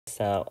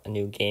out a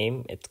new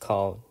game. It's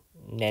called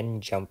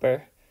Nen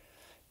Jumper.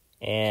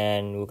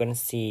 And we're going to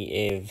see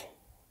if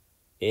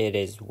it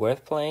is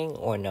worth playing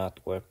or not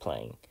worth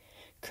playing.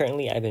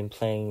 Currently, I've been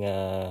playing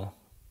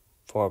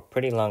for a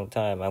pretty long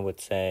time. I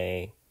would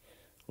say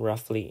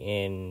roughly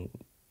in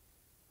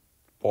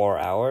 4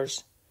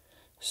 hours.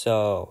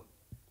 So,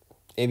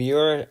 if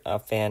you're a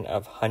fan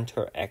of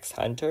Hunter x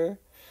Hunter,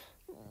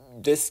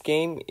 this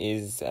game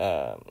is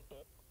off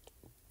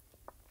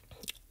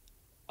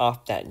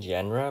that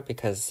genre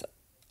because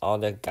all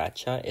the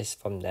gacha is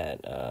from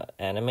that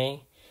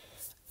anime.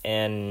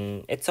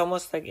 And it's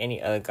almost like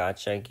any other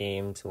gacha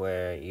games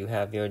where you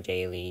have your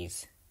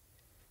dailies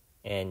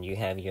and you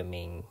have your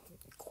main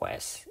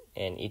quests.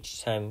 And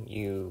each time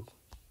you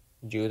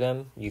do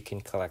them, you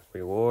can collect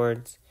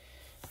rewards.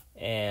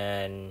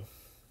 And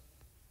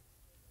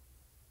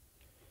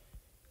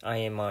I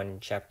am on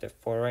chapter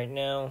 4 right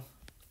now.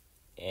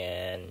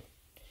 And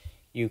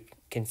you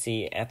can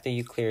see after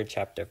you clear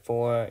chapter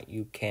 4,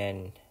 you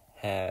can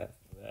have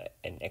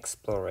an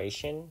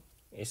exploration.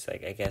 It's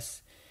like, I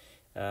guess,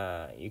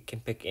 you can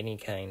pick any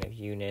kind of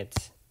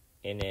units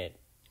in it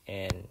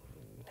and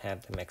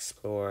have them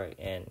explore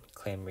and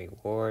claim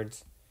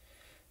rewards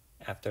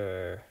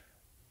after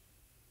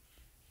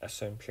a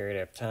certain period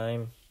of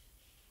time.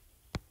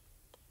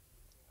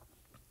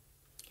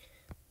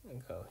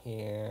 Go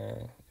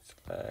here,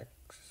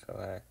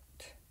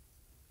 select,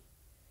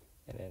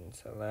 and then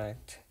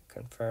select,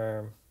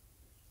 confirm,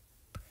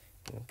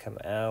 and come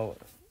out,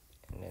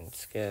 and then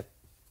skip.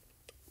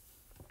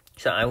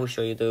 So I will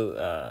show you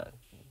the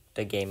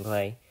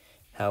gameplay,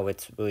 how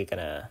it's really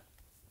gonna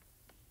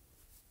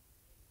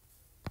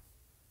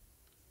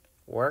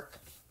work.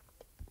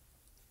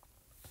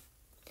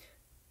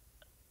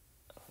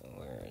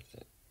 Where is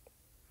it?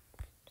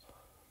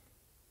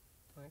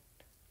 Right.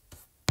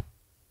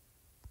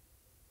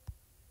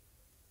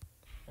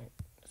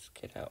 Let's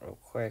get out real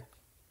quick.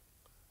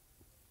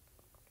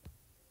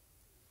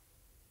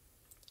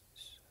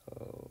 So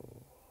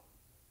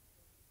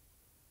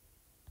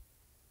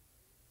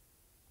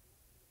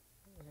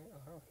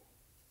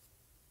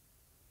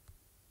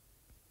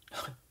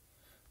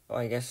oh,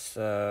 I guess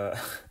I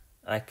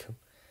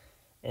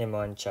am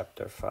on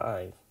chapter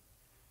 5.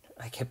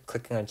 I kept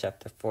clicking on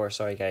chapter 4.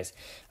 Sorry, guys.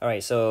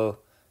 Alright, so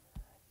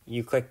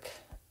you click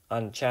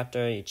on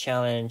chapter, you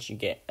challenge, you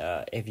get,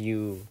 there's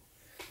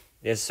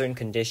a certain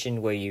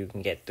condition where you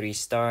can get 3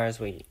 stars,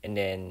 and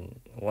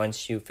then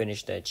once you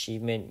finish the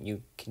achievement,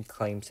 you can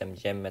claim some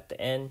gem at the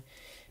end.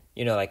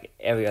 You know, like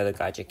every other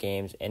gacha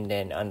games. And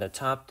then on the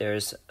top,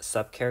 there's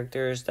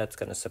sub-characters that's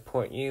going to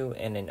support you.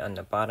 And then on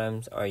the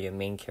bottoms are your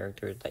main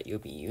characters that you'll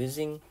be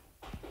using.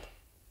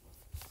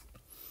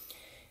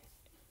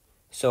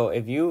 So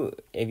if you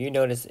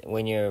notice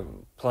when you're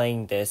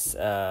playing this,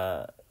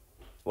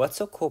 what's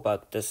so cool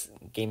about this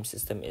game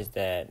system is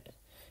that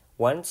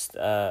once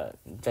the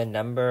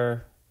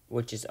number,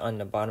 which is on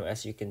the bottom,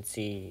 as you can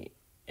see,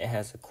 it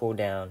has a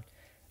cooldown.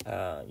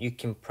 You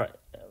can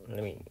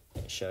let me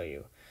show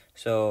you.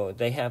 So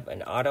they have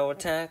an auto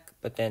attack,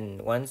 but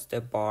then once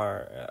the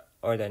bar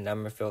or the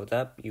number fills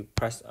up, you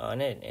press on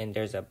it and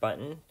there's a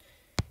button,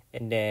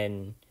 and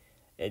then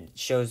it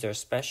shows their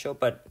special.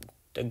 But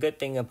the good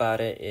thing about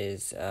it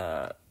is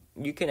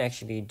you can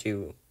actually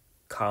do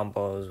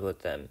combos with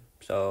them.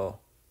 So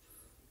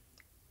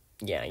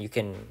yeah, you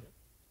can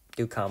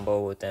do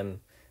combo with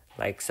them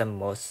like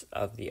most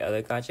of the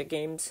other gacha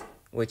games,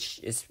 which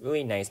is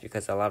really nice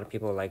because a lot of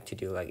people like to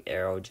do like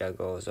arrow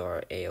juggles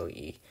or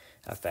AoE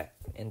effect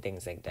and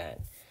things like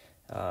that.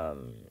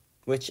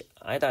 Which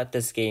I thought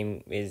this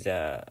game is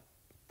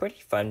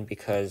pretty fun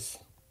because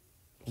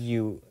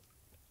you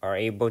are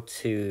able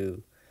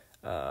to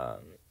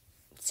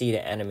see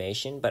the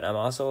animation, but I'm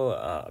also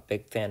a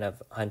big fan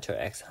of Hunter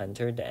x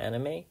Hunter, the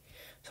anime,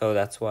 so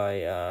that's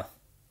why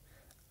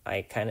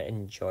I kind of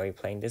enjoy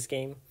playing this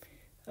game.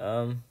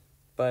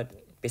 But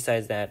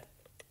besides that,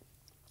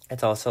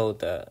 it's also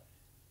the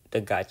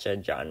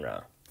gacha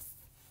genre.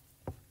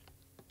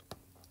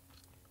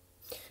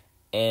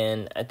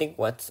 And I think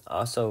what's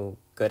also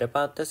good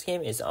about this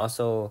game is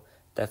also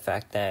the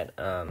fact that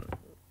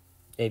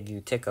if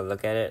you take a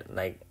look at it,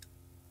 like,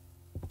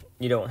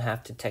 you don't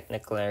have to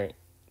technically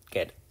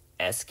get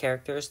S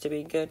characters to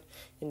be good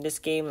in this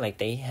game. Like,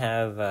 they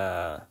have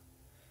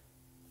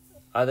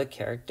other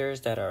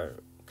characters that are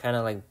kind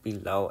of like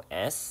below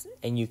S,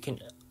 and you can,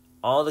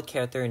 all the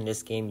character in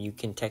this game, you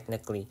can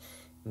technically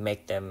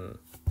make them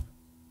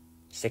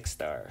 6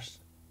 stars.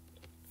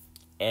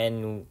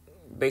 And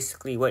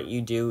basically what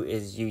you do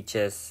is you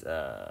just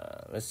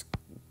let's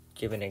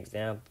give an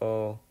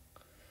example.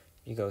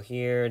 You go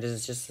here, this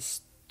is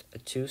just a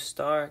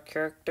 2-star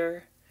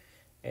character,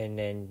 and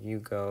then you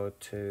go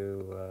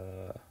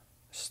to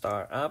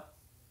star up,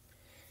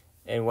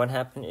 and what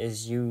happened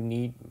is you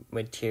need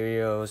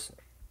materials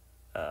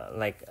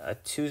like a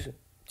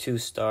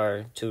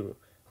 2-star to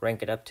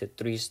rank it up to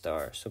 3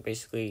 stars. So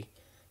basically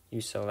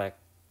you select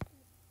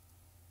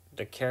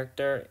the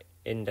character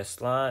in the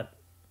slot,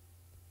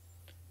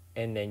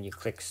 and then you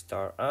click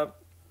star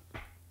up,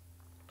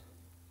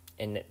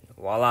 and then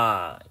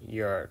voila,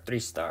 you're 3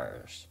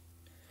 stars.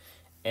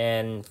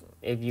 And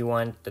if you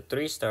want the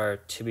 3-star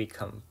to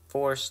become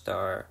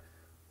 4-star,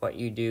 what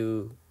you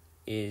do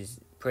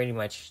is pretty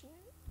much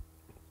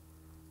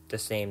the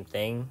same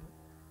thing.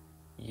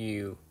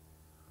 You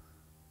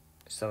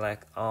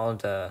select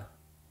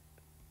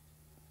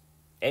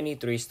any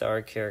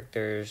 3-star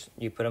characters,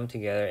 you put them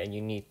together, and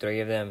you need 3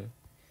 of them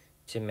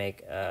to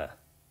make a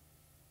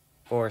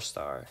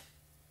 4-star.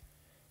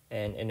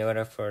 And in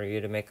order for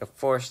you to make a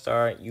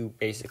 4-star, you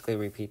basically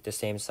repeat the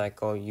same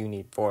cycle. You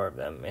need 4 of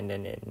them. And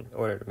then in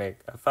order to make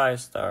a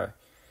 5-star,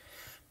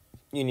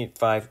 you need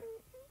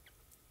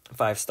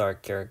 5-star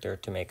character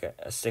to make a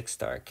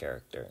 6-star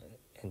character,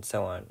 and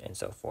so on and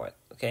so forth.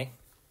 Okay?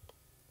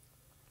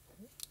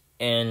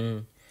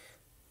 And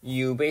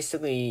you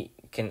basically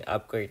can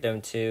upgrade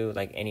them to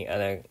like any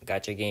other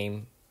gacha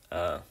game.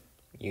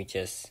 You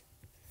just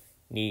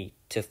need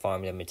to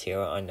farm the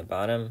material on the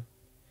bottom.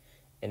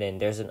 And then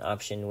there's an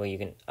option where you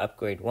can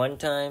upgrade 1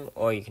 time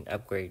or you can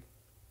upgrade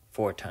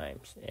 4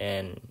 times.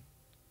 And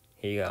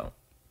here you go.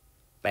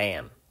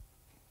 Bam.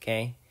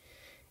 Okay?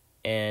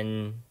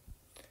 And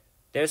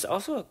there's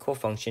also a cool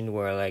function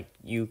where like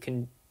you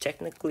can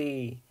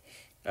technically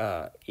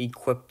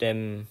equip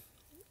them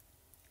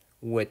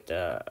with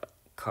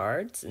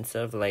cards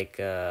instead of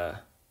like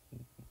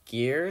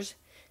gears.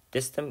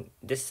 This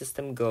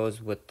system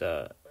goes with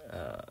the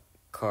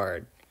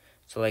card.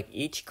 So like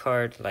each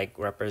card like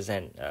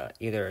represent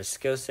either a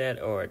skill set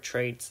or a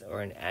traits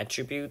or an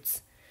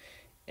attributes,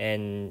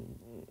 and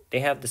they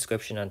have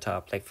description on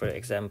top. Like for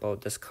example,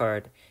 this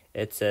card,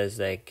 it says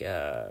like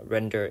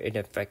render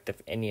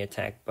ineffective any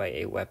attack by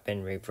a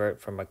weapon, revert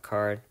from a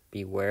card,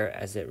 beware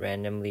as it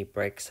randomly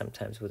breaks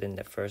sometimes within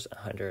the first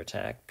 100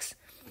 attacks.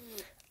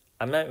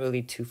 I'm not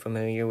really too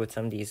familiar with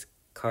some of these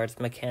cards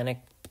mechanic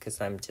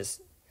because I'm just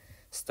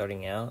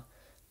starting out.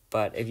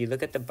 But if you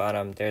look at the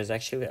bottom, there's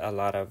actually a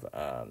lot of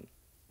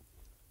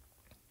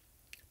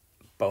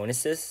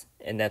bonuses,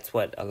 and that's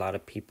what a lot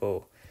of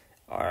people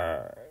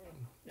are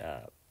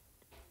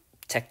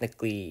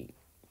technically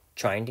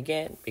trying to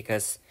get,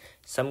 because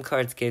some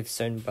cards give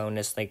certain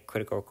bonus like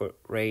critical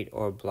rate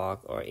or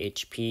block or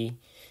HP,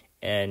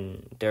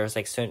 and there's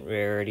like certain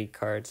rarity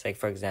cards. Like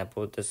for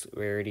example, this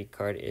rarity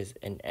card is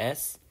an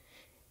S,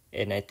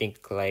 and I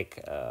think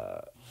like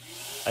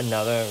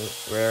another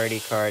rarity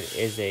card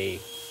is a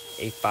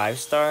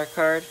 5-star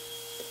card.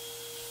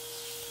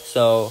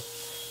 So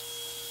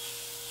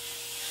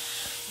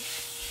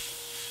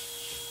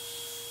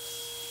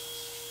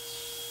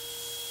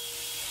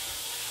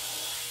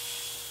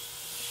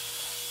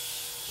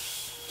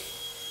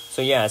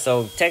yeah,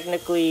 so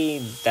technically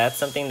that's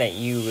something that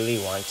you really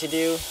want to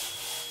do.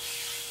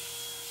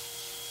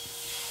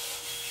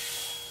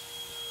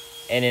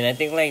 And then I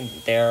think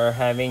like they're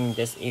having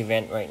this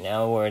event right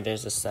now where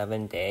there's a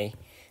 7-day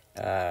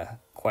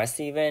quest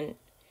event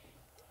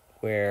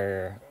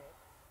where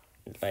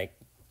like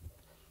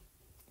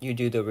you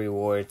do the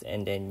rewards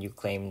and then you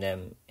claim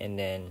them, and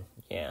then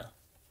yeah.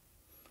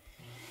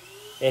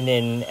 And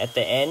then at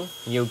the end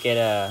you'll get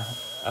a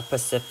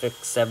Pacific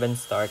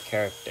 7-star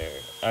character.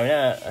 Not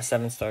a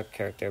 7-star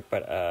character,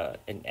 but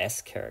an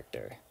S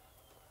character.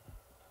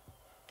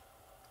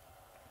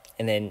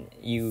 And then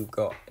you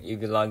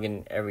log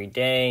in every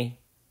day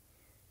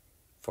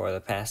for the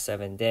past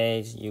 7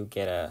 days. You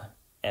get a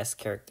S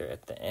character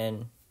at the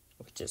end,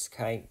 which is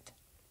Kite.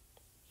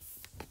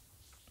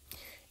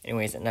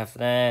 Anyways, enough of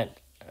that.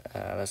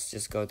 Let's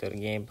just go to the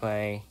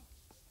gameplay.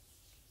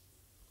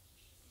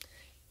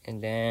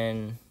 And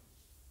then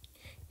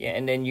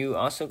and then you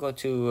also go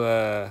to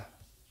a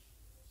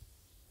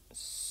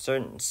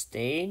certain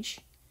stage,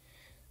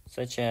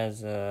 such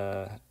as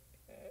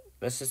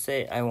let's just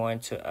say I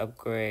want to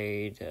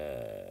upgrade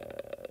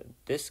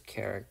this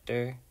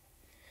character,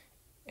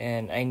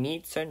 and I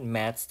need certain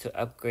mats to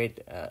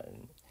upgrade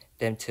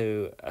them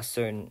to a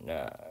certain.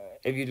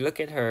 If you look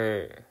at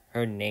her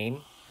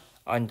name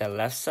on the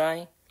left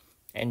side,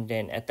 and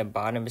then at the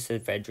bottom it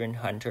says Veteran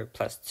Hunter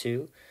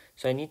 +2.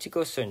 So I need to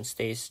go certain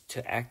stages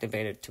to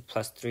activate it to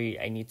 +3.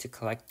 I need to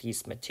collect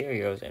these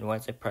materials, and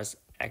once I press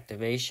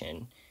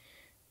activation,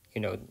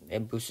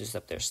 it boosts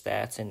up their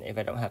stats. And if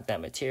I don't have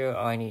that material,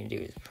 all I need to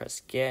do is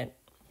press get,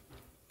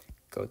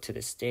 go to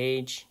the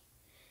stage,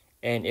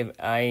 and if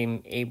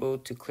I'm able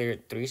to clear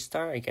it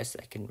 3-star, I guess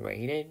I can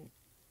rate it.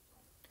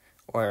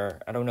 Or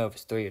I don't know if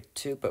it's 3 or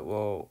 2, but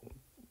we'll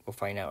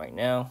find out right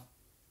now.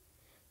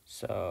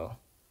 So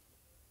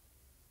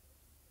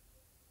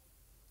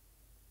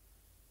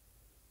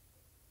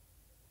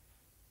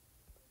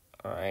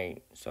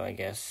alright, so I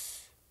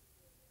guess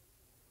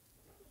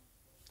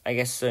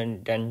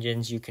certain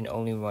dungeons you can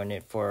only run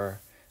it for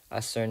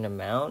a certain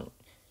amount.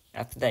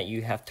 After that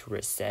you have to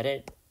reset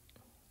it.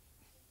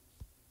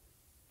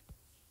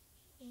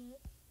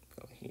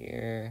 Go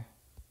here.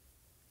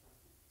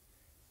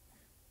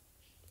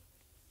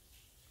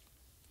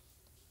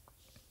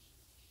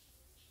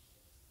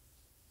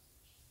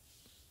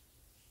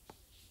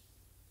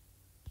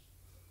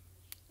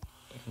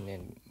 And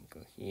then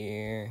go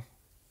here.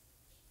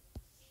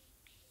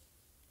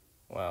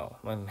 Wow,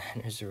 my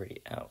manners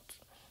already out.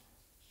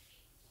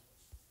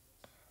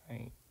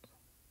 Right.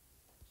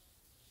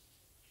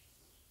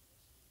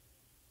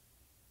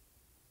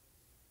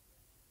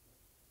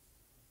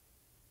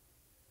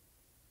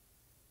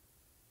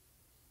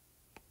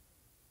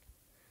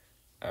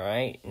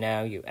 Alright,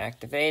 now you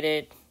activate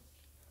it.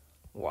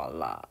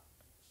 Voila.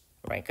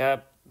 Rank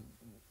up.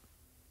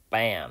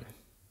 Bam.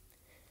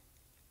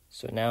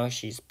 So now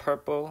she's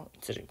purple,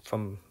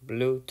 from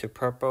blue to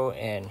purple,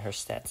 and her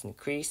stats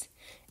increase.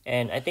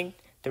 And I think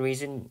the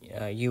reason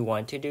you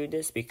want to do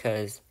this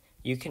because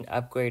you can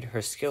upgrade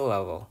her skill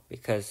level.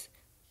 Because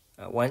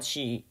once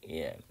you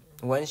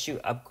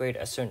upgrade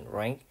a certain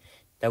rank,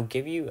 they'll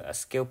give you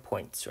skill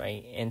points,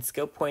 right? And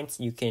skill points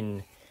you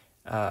can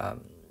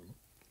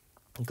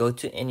go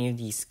to any of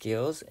these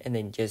skills and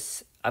then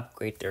just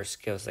upgrade their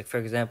skills. Like for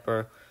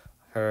example,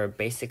 her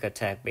basic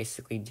attack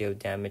basically deal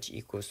damage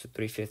equals to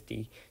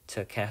 350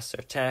 to caster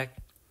attack,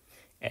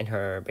 and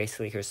her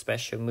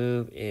special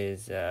move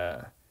is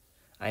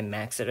I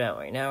maxed it out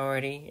right now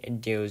already. It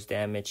deals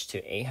damage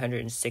to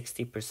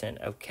 860%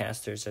 of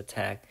caster's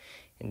attack,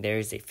 and there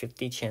is a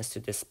 50 chance to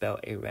dispel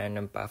a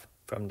random buff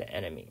from the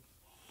enemy.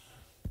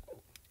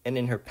 And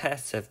in her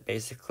passive,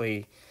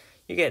 basically,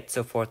 you get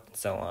so forth and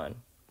so on.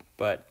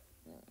 But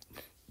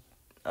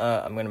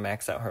I'm gonna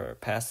max out her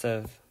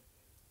passive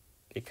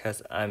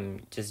because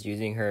I'm just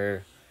using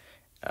her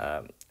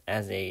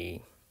as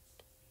a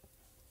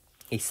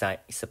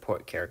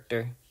support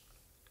character.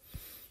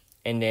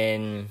 And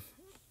then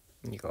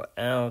you go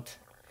out,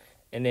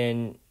 and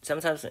then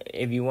sometimes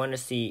if you want to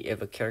see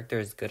if a character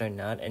is good or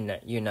not and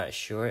you're not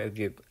sure if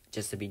you're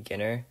just a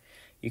beginner,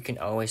 you can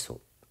always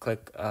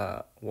click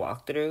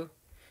walkthrough.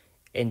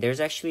 And there's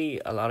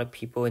actually a lot of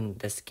people in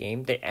this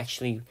game that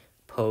actually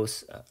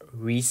post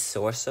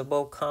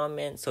resourceable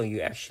comments, so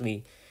you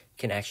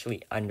can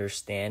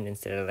understand,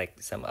 instead of like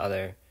some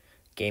other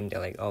game they're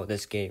like, oh,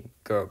 this game,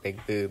 girl,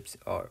 big boobs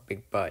or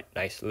big butt,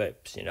 nice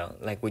lips,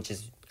 like, which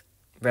is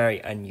very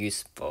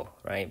unuseful,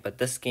 right? But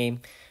this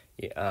game,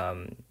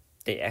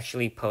 they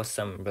actually post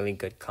some really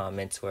good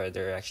comments where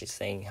they're actually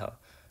saying how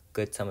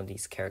good some of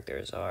these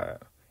characters are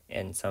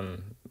and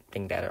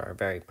something that are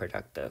very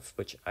productive,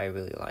 which I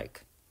really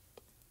like.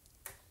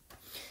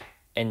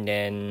 And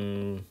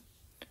then,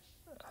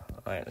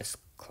 all right, let's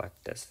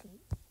collect this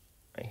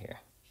right here.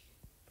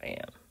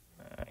 Bam.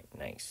 All right,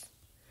 nice.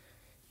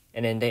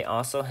 And then they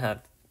also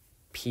have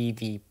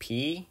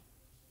PvP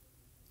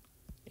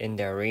in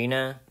the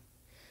arena.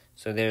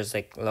 So there's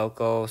like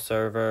local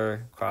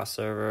server, cross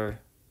server,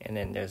 and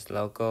then there's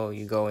local.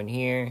 You go in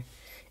here,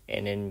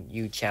 and then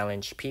you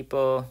challenge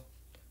people.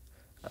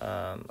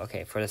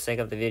 Okay, for the sake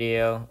of the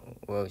video,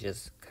 we'll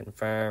just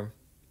confirm,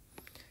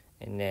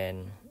 and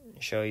then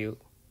show you.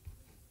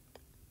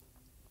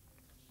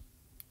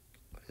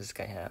 What does this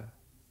guy have?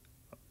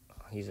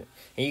 And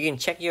you can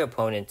check your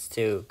opponents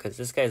too, because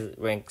this guy's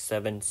ranked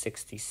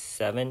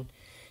 767.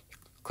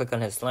 Click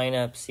on his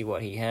lineup, see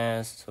what he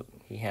has. So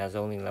he has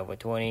only level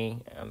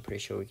 20. I'm pretty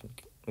sure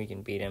we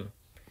can beat him.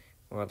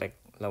 Or like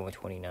level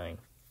 29.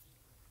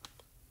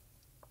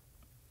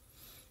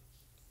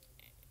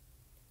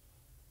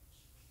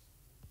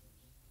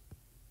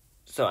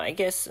 So I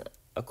guess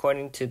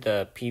according to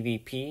the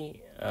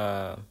PvP,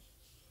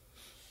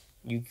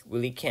 you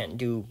really can't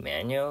do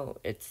manual.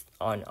 It's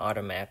on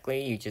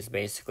automatically. You just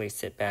basically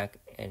sit back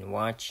and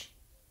watch.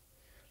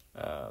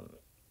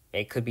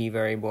 It could be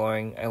very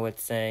boring, I would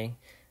say.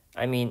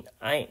 I mean,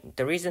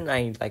 the reason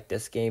I like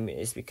this game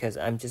is because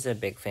I'm just a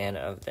big fan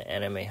of the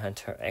anime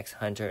Hunter x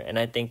Hunter, and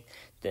I think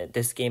that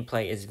this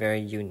gameplay is very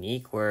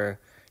unique, where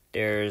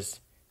there's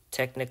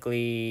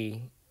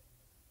technically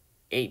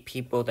 8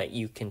 people that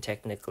you can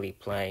technically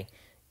play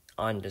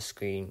on the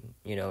screen,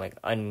 like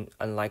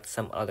unlike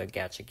some other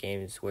gacha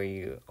games where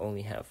you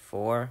only have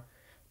 4,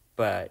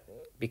 but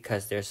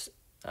because there's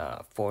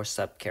 4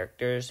 sub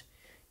characters,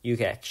 you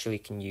actually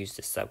can use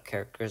the sub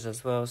characters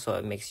as well, so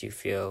it makes you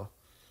feel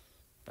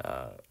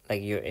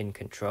like you're in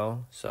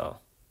control. So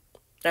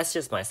that's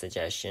just my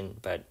suggestion,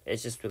 but it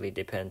just really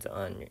depends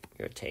on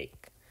your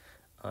take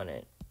on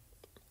it.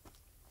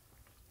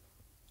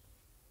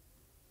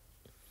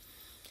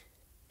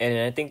 And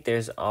I think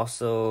there's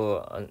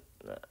also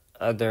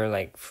other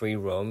like free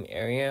roam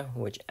area,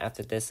 which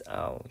after this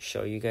I'll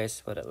show you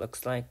guys what it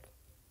looks like.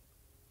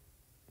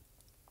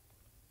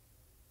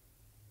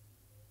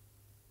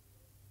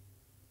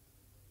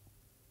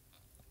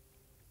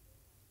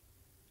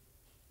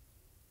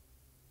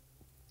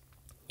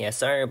 Yeah,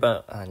 sorry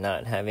about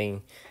not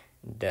having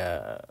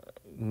the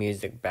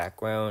music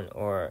background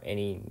or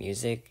any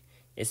music.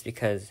 It's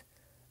because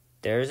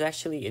there's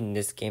actually, in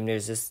this game,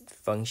 there's this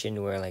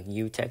function where like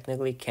you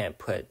technically can't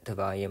put the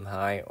volume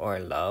high or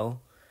low.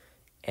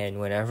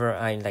 And whenever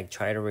I like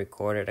try to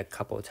record it a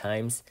couple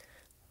times,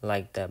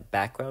 like the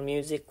background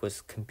music was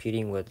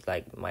competing with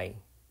like my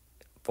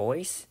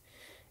voice,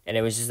 and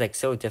it was just like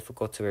so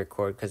difficult to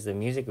record because the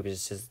music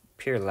was just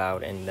pure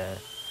loud. And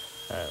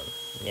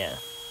yeah.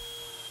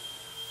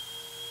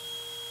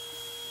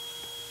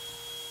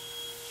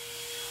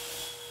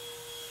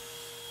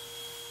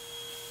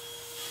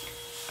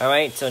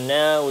 Alright, so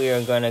now we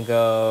are gonna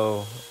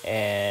go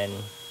and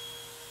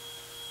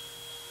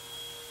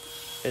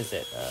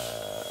visit.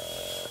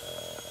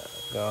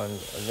 Go on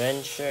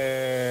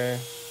adventure.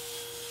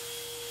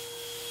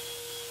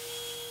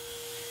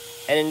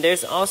 And then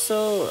there's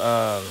also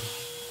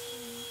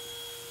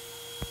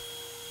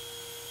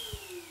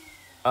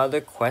other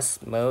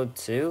quest mode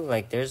too.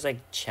 Like there's like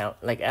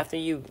like after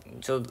you,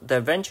 so the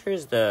adventure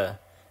is the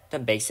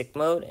basic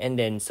mode, and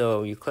then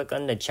so you click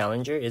on the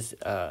challenger is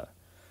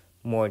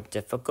more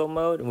difficult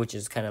mode, which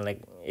is kind of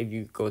like if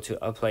you go to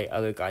play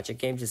other gacha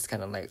games, it's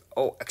kind of like,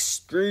 oh,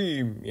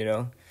 extreme, you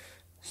know.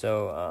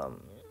 So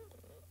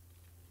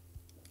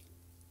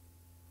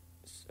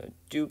so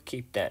do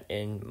keep that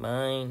in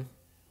mind.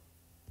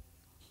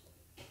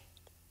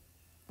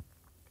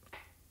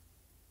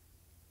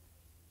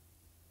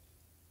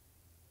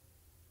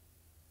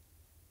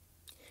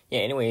 Yeah,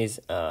 anyways,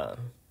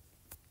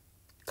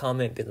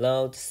 comment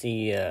below to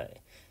see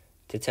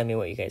to tell me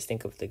what you guys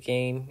think of the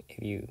game,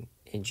 if you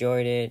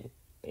enjoyed it,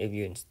 if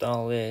you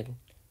installed it,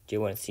 do you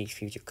want to see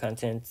future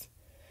content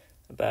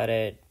about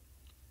it,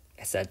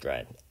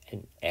 etc.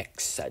 and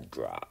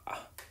etc.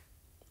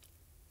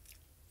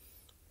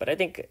 But I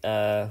think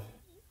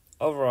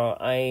overall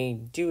I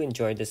do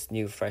enjoy this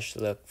new fresh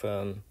look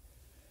from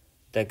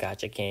the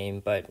gacha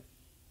game, but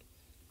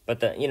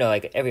the, you know,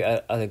 like every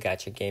other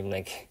gacha game,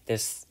 like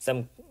there's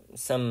some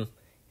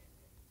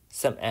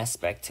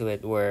aspect to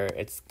it where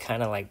it's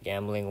kind of like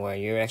gambling, where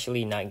you're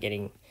actually not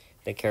getting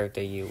the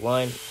character you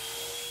want.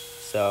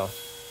 So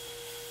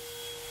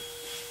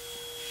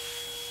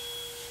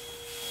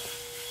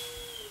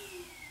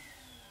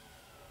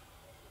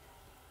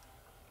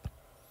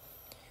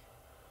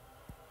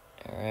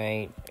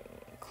alright,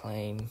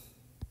 claim.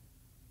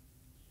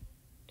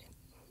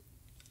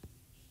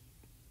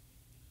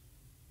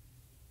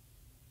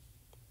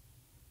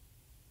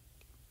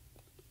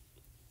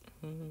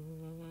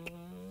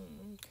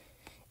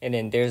 And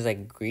then there's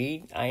like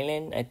Greed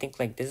Island. I think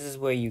like this is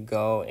where you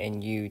go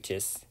and you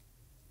just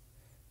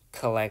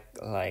collect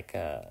like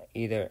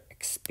either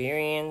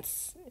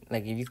experience.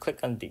 Like if you click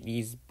on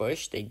these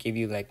bush, they give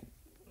you like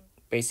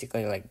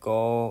basically like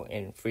gold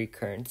and free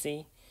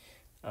currency.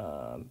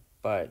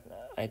 But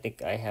I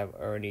think I have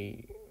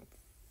already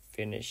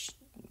finished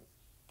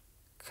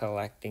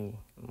collecting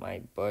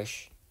my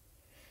bush.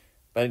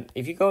 But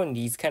if you go in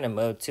these kind of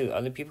mode too,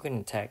 other people can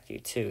attack you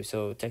too.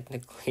 So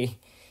technically,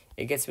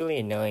 it gets really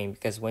annoying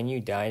because when you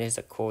die, there's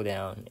a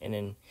cooldown, and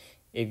then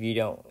if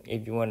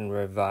you want to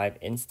revive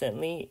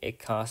instantly, it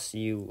costs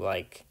you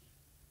like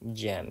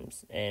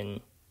gems,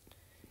 and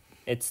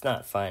it's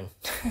not fun.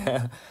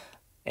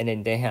 And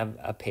then they have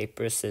a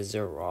paper,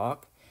 scissor,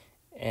 rock,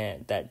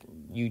 and that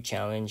you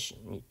challenge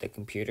the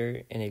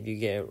computer, and if you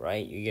get it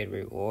right, you get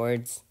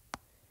rewards.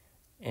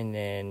 And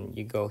then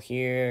you go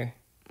here,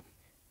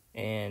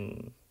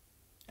 and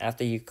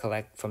after you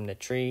collect from the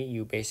tree,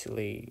 you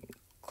basically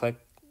click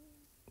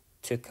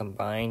to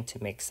combine to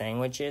make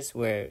sandwiches,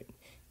 where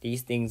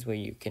these things where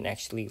you can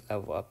actually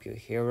level up your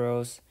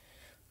heroes,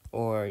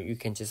 or you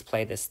can just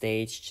play the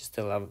stage just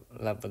to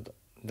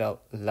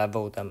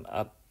level them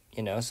up,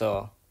 you know.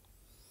 So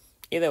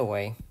either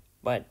way,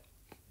 but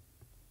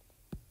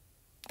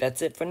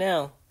that's it for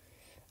now.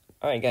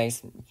 Alright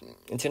guys,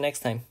 until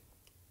next time,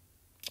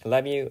 I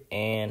love you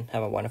and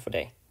have a wonderful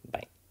day.